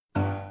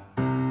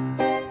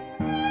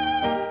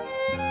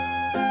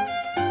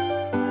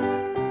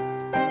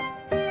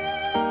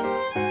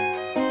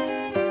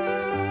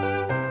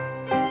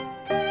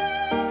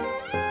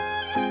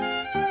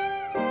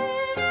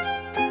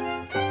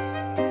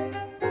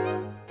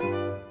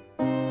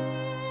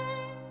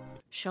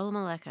Shalom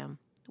Aleichem.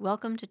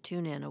 Welcome to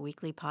Tune In, a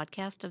weekly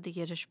podcast of the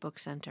Yiddish Book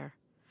Center.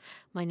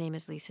 My name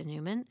is Lisa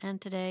Newman,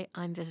 and today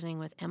I'm visiting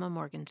with Emma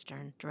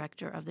Morgenstern,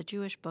 director of the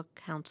Jewish Book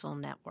Council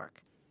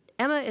Network.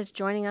 Emma is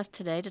joining us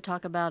today to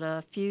talk about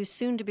a few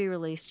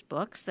soon-to-be-released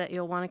books that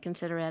you'll want to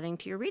consider adding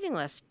to your reading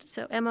list.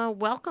 So, Emma,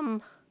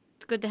 welcome.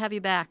 It's good to have you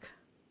back.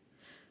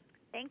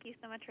 Thank you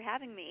so much for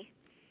having me.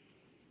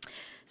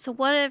 So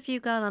what have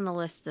you got on the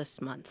list this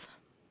month?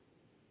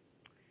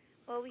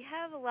 Well, we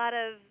have a lot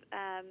of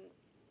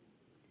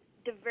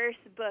diverse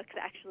books,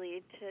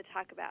 actually, to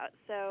talk about.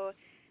 So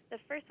the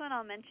first one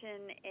I'll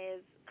mention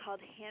is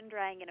called Hand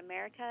Drying in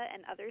America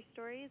and Other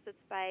Stories. It's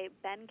by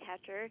Ben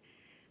Katchor,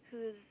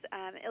 whose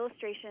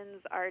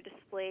illustrations are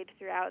displayed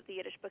throughout the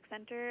Yiddish Book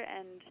Center,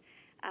 and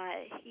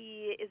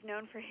he is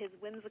known for his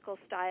whimsical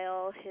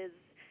style, his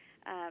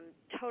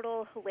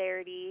total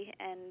hilarity,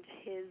 and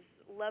his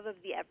love of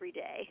the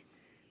everyday.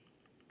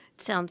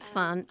 Sounds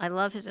fun. I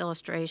love his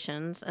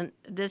illustrations. And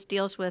this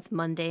deals with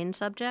mundane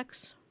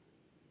subjects?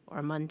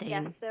 Or mundane?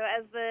 Yes, so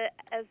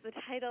as the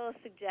title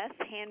suggests,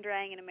 Hand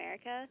Drying in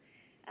America,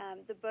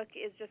 the book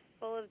is just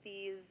full of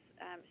these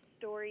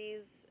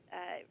stories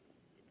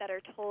that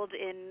are told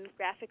in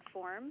graphic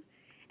form,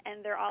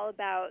 and they're all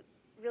about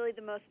really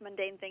the most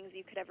mundane things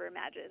you could ever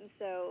imagine.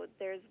 So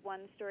there's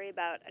one story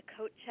about a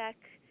coat check.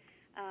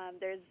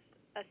 There's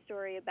a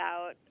story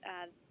about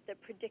the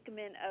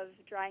predicament of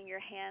drying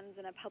your hands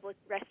in a public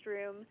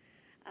restroom.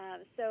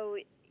 So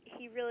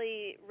he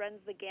really runs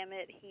the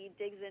gamut. He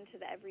digs into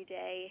the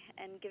everyday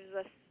and gives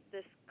us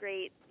this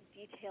great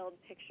detailed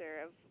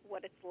picture of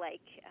what it's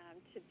like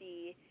to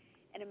be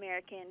an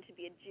American, to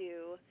be a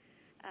Jew.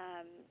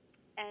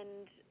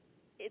 And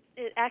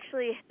it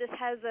actually, this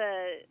has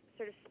a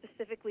sort of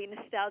specifically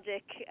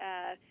nostalgic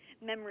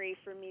memory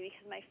for me,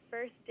 because my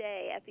first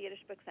day at the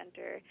Yiddish Book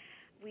Center,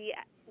 we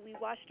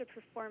watched a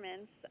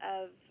performance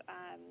of,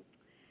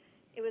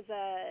 it was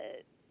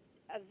a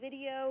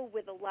video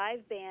with a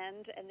live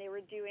band, and they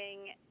were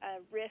doing a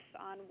riff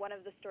on one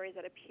of the stories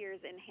that appears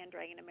in Hand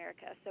Drying in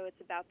America. So it's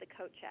about the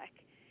coat check.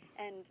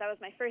 And that was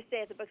my first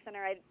day at the book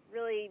center. I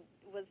really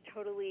was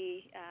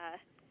totally,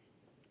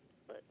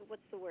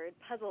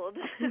 puzzled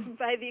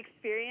by the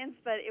experience,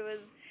 but it was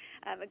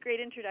a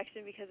great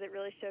introduction because it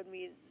really showed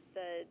me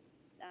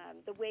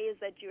the ways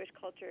that Jewish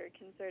culture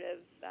can sort of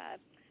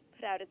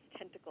put out its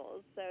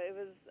tentacles. So it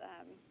was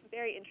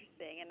very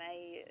interesting, and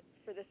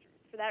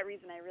for that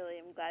reason, I really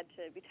am glad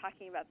to be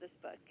talking about this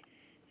book.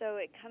 So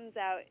it comes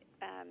out,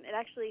 it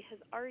actually has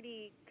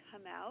already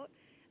come out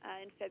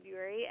in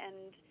February,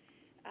 and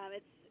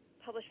it's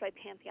published by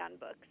Pantheon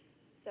Books.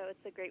 So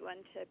it's a great one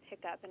to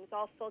pick up, and it's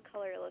all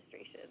full-color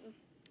illustrations.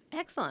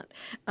 Excellent.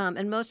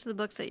 And most of the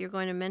books that you're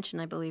going to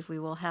mention, I believe we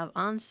will have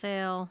on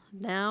sale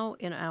now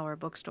in our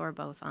bookstore,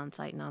 both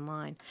on-site and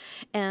online.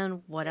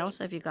 And what else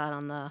have you got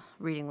on the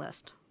reading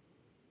list?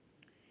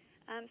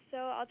 So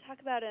I'll talk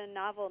about a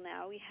novel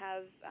now. We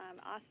have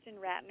Austin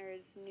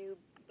Ratner's new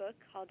book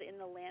called In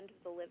the Land of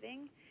the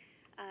Living.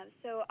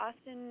 So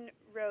Austin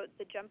wrote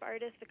The Jump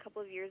Artist a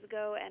couple of years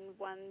ago and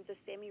won the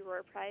Sammy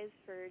Rohr Prize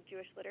for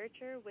Jewish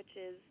Literature, which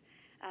is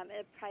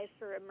a prize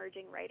for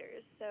emerging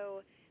writers.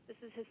 So this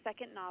is his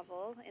second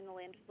novel, In the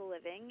Land of the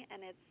Living,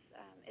 and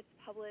it's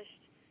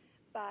published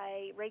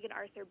by Reagan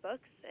Arthur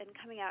Books and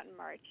coming out in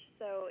March.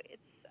 So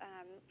it's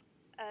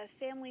a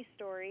family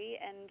story,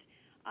 and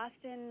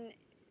Austin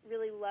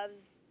really loves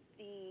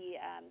the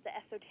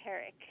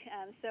esoteric.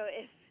 So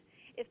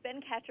if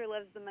Ben Katchor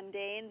loves the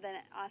mundane, then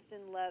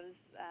Austin loves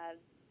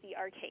the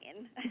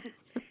arcane.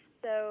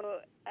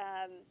 So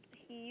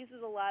he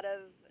uses a lot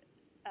of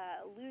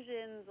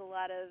allusions, a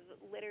lot of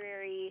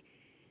literary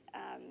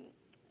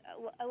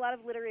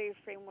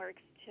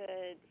frameworks to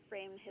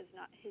frame his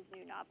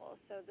new novel.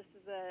 So this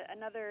is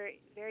another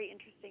very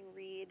interesting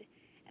read,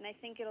 and I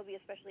think it'll be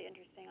especially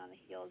interesting on the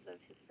heels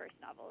of his first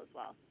novel as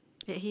well.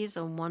 He's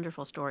a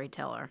wonderful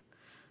storyteller.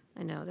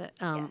 I know that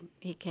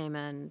he came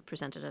and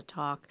presented a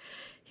talk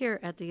here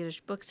at the Yiddish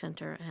Book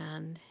Center,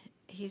 and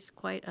he's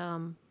quite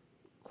a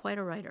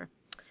writer.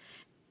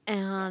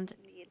 And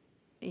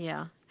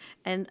yeah,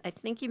 and I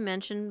think you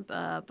mentioned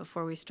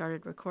before we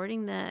started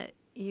recording that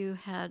you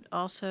had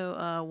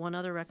also one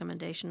other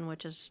recommendation,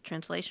 which is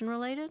translation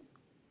related.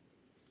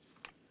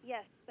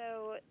 Yes.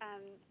 So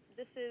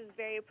this is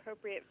very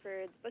appropriate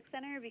for the book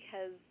center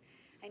because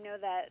I know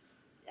that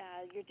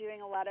you're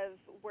doing a lot of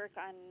work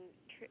on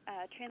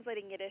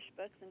translating Yiddish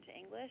books into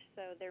English,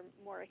 so they're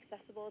more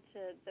accessible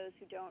to those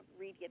who don't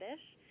read Yiddish.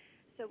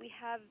 So we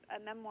have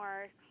a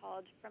memoir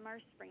called From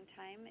Our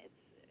Springtime.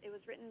 It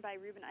was written by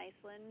Ruben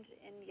Iceland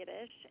in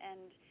Yiddish,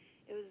 and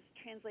it was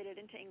translated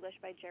into English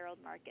by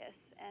Gerald Marcus.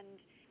 And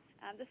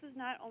this is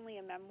not only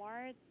a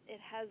memoir,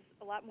 it has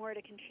a lot more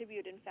to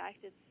contribute. In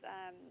fact,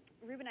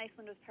 Ruben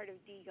Iceland was part of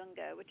Die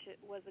Junge, which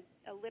was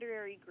a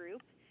literary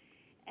group,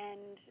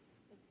 and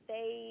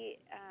they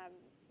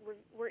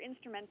were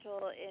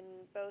instrumental in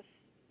both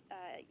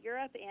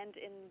Europe and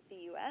in the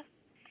U.S.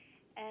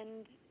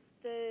 And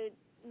the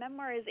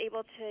memoir is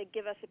able to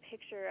give us a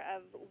picture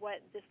of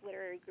what this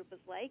literary group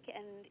was like,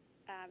 and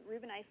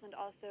Ruben Iceland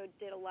also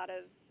did a lot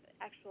of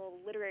actual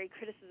literary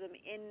criticism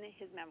in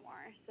his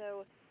memoir.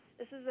 So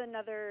this is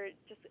another,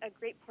 just a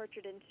great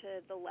portrait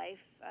into the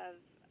life of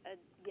a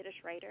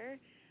Yiddish writer,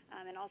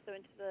 and also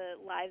into the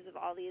lives of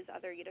all these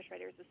other Yiddish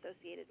writers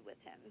associated with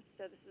him.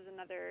 So this is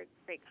another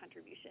great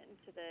contribution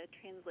to the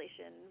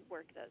translation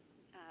work that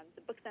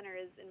the Book Center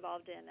is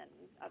involved in, and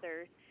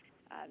other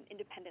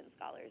independent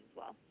scholars as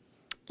well.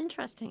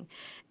 Interesting.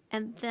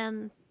 And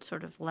then,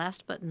 sort of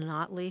last but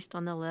not least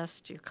on the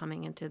list, you're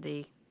coming into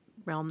the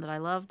realm that I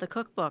love, the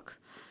cookbook.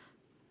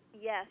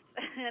 Yes,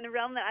 and a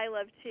realm that I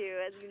love too,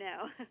 as you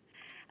know.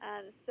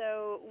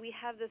 So we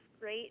have this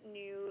great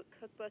new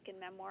cookbook and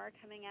memoir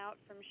coming out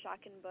from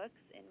Schocken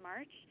Books in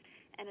March,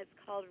 and it's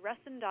called Russ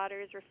and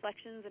Daughters,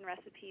 Reflections and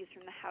Recipes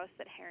from the House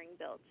That Herring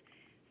Built.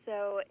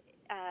 So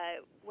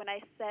when I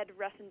said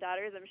Russ and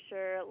Daughters, I'm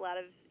sure a lot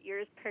of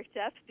ears perked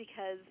up,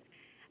 because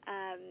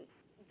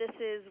this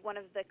is one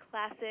of the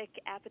classic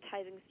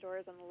appetizing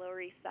stores on the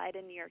Lower East Side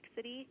in New York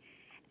City,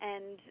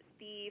 and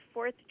the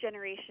fourth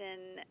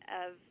generation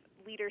of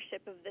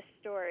leadership of this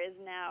store is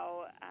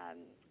now,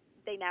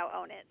 they now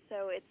own it.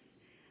 So it's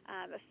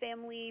a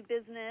family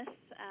business.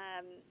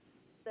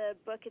 The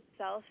book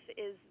itself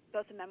is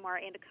both a memoir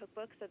and a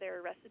cookbook, so there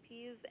are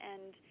recipes.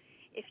 And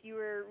if you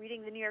were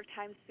reading the New York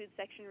Times food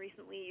section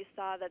recently, you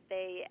saw that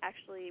they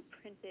actually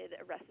printed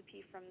a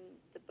recipe from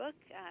the book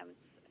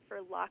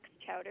for lox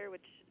chowder,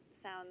 which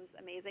sounds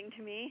amazing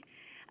to me.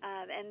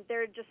 And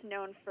they're just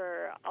known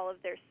for all of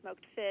their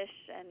smoked fish,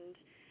 and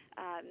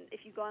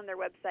if you go on their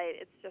website,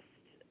 it's just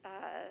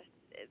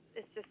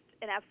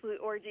an absolute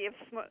orgy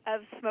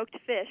of smoked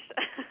fish.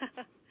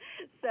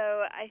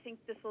 So I think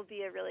this will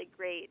be a really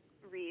great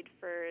read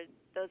for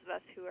those of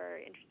us who are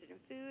interested in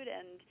food,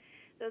 and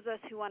those of us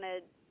who want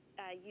to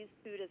use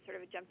food as sort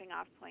of a jumping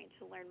off point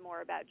to learn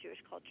more about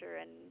Jewish culture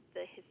and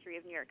the history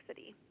of New York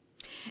City.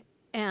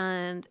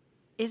 And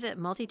is it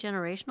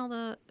multi-generational,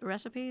 the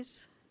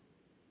recipes?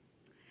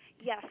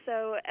 Yeah,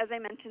 so as I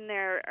mentioned,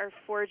 there are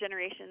 4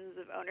 generations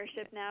of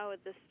ownership now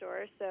with this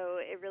store, so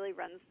it really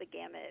runs the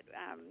gamut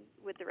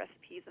with the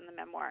recipes and the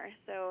memoir.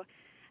 So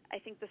I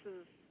think this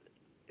is,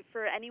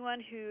 for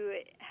anyone who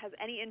has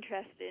any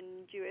interest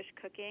in Jewish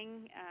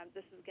cooking,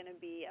 this is going to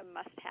be a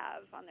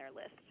must-have on their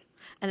list.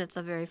 And it's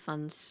a very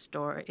fun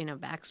story,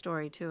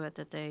 backstory to it,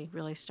 that they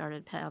really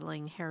started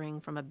paddling herring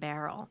from a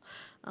barrel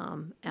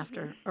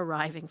after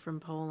arriving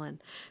from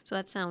Poland. So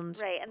that sounds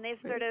right. And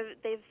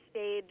they've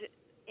stayed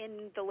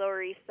in the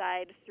Lower East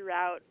Side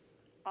throughout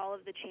all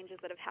of the changes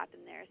that have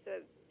happened there. So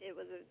it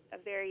was a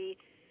very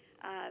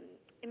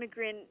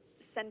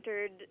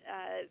immigrant-centered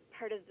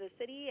part of the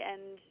city,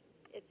 and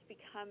it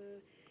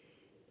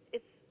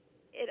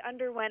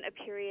underwent a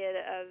period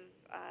of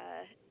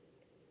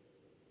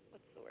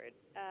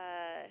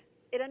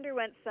it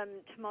underwent some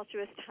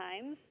tumultuous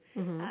times,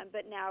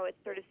 but now it's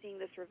sort of seeing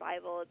this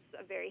revival. It's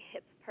a very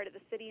hip part of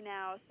the city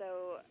now,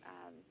 so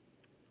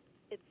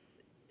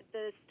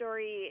the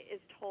story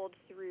is told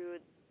through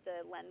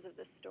the lens of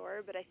the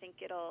store, but I think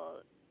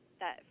for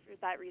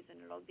that reason,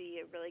 it'll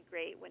be a really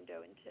great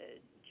window into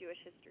Jewish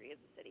history of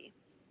the city.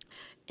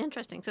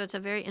 Interesting. So it's a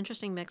very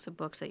interesting mix of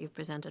books that you've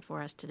presented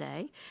for us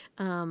today.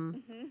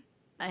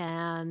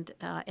 And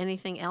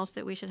anything else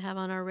that we should have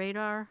on our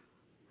radar?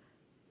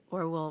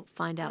 Or we'll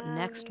find out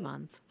next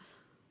month?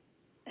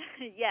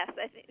 Yes,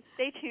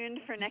 stay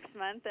tuned for next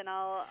month, and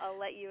I'll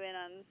let you in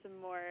on some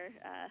more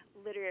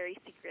literary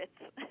secrets.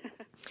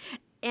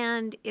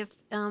 And if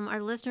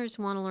our listeners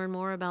want to learn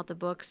more about the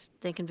books,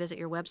 they can visit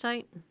your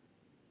website?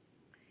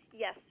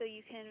 Yes, so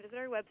you can visit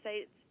our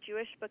website,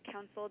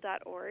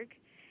 jewishbookcouncil.org,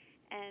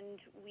 and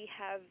we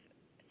have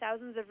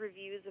thousands of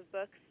reviews of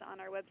books on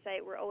our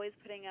website. We're always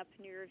putting up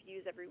new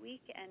reviews every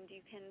week, and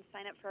you can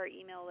sign up for our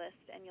email list,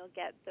 and you'll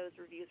get those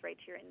reviews right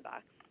to your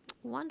inbox.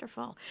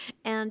 Wonderful.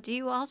 And do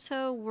you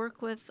also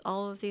work with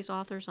all of these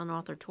authors on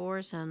author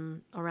tours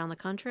and around the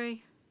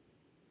country?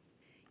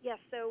 Yes,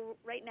 so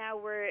right now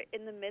we're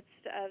in the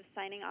midst of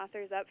signing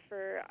authors up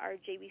for our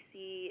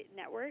JBC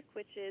network,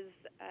 which is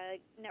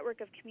a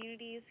network of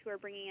communities who are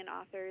bringing in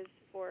authors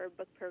for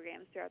book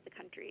programs throughout the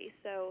country.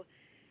 So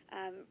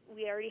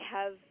we already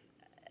have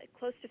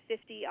close to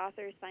 50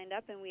 authors signed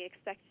up, and we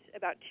expect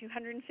about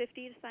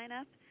 250 to sign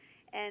up.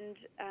 And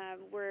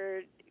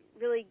we're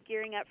really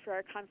gearing up for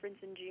our conference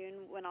in June,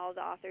 when all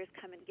the authors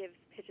come and give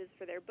pitches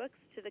for their books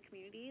to the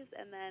communities,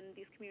 and then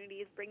these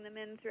communities bring them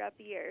in throughout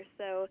the year.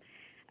 So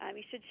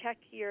you should check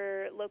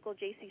your local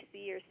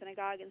JCC or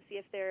synagogue and see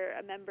if they're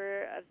a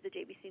member of the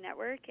JBC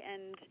network,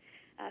 and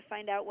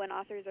find out when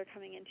authors are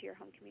coming into your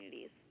home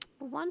communities.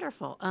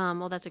 Wonderful.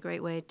 Well, that's a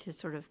great way to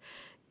sort of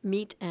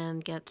meet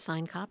and get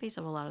signed copies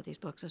of a lot of these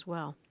books as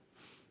well.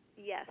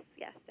 Yes,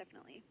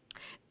 definitely.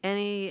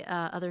 Any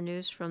other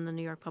news from the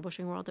New York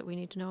publishing world that we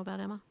need to know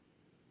about, Emma?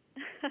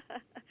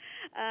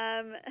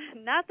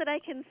 Not that I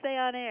can say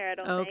on air, I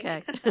don't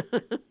think.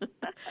 Okay.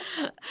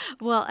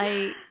 Well,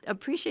 I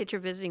appreciate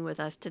your visiting with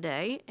us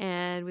today,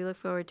 and we look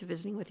forward to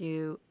visiting with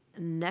you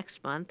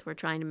next month, we're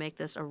trying to make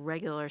this a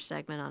regular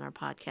segment on our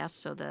podcast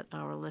so that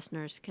our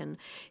listeners can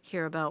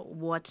hear about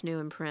what's new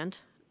in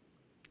print,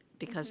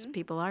 because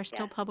people are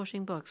still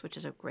publishing books, which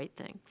is a great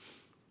thing.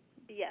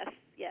 Yes,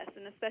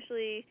 and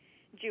especially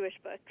Jewish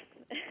books.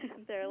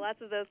 There are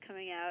lots of those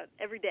coming out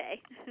every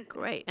day.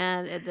 Great,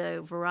 and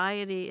the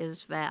variety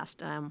is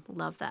vast.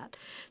 Love that.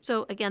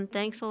 So again,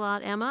 thanks a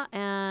lot, Emma,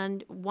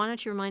 and why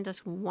don't you remind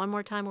us one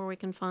more time where we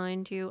can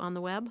find you on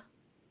the web?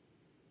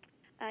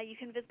 You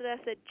can visit us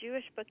at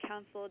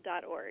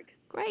jewishbookcouncil.org.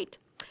 Great.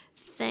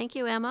 Thank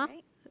you, Emma.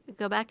 Right.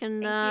 Go back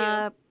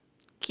and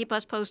keep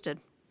us posted.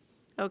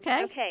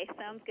 Okay? Okay,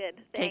 sounds good.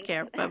 Thanks. Take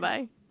care.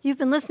 Bye-bye. You've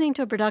been listening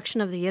to a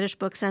production of the Yiddish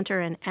Book Center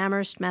in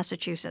Amherst,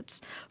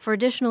 Massachusetts. For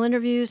additional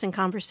interviews and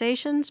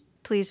conversations,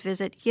 please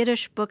visit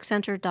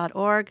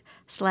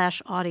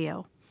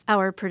yiddishbookcenter.org/audio.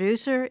 Our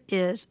producer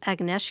is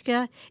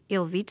Agnieszka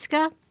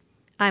Ilvitska.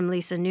 I'm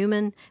Lisa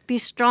Newman. Be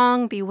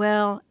strong, be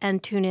well,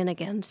 and tune in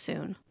again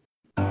soon.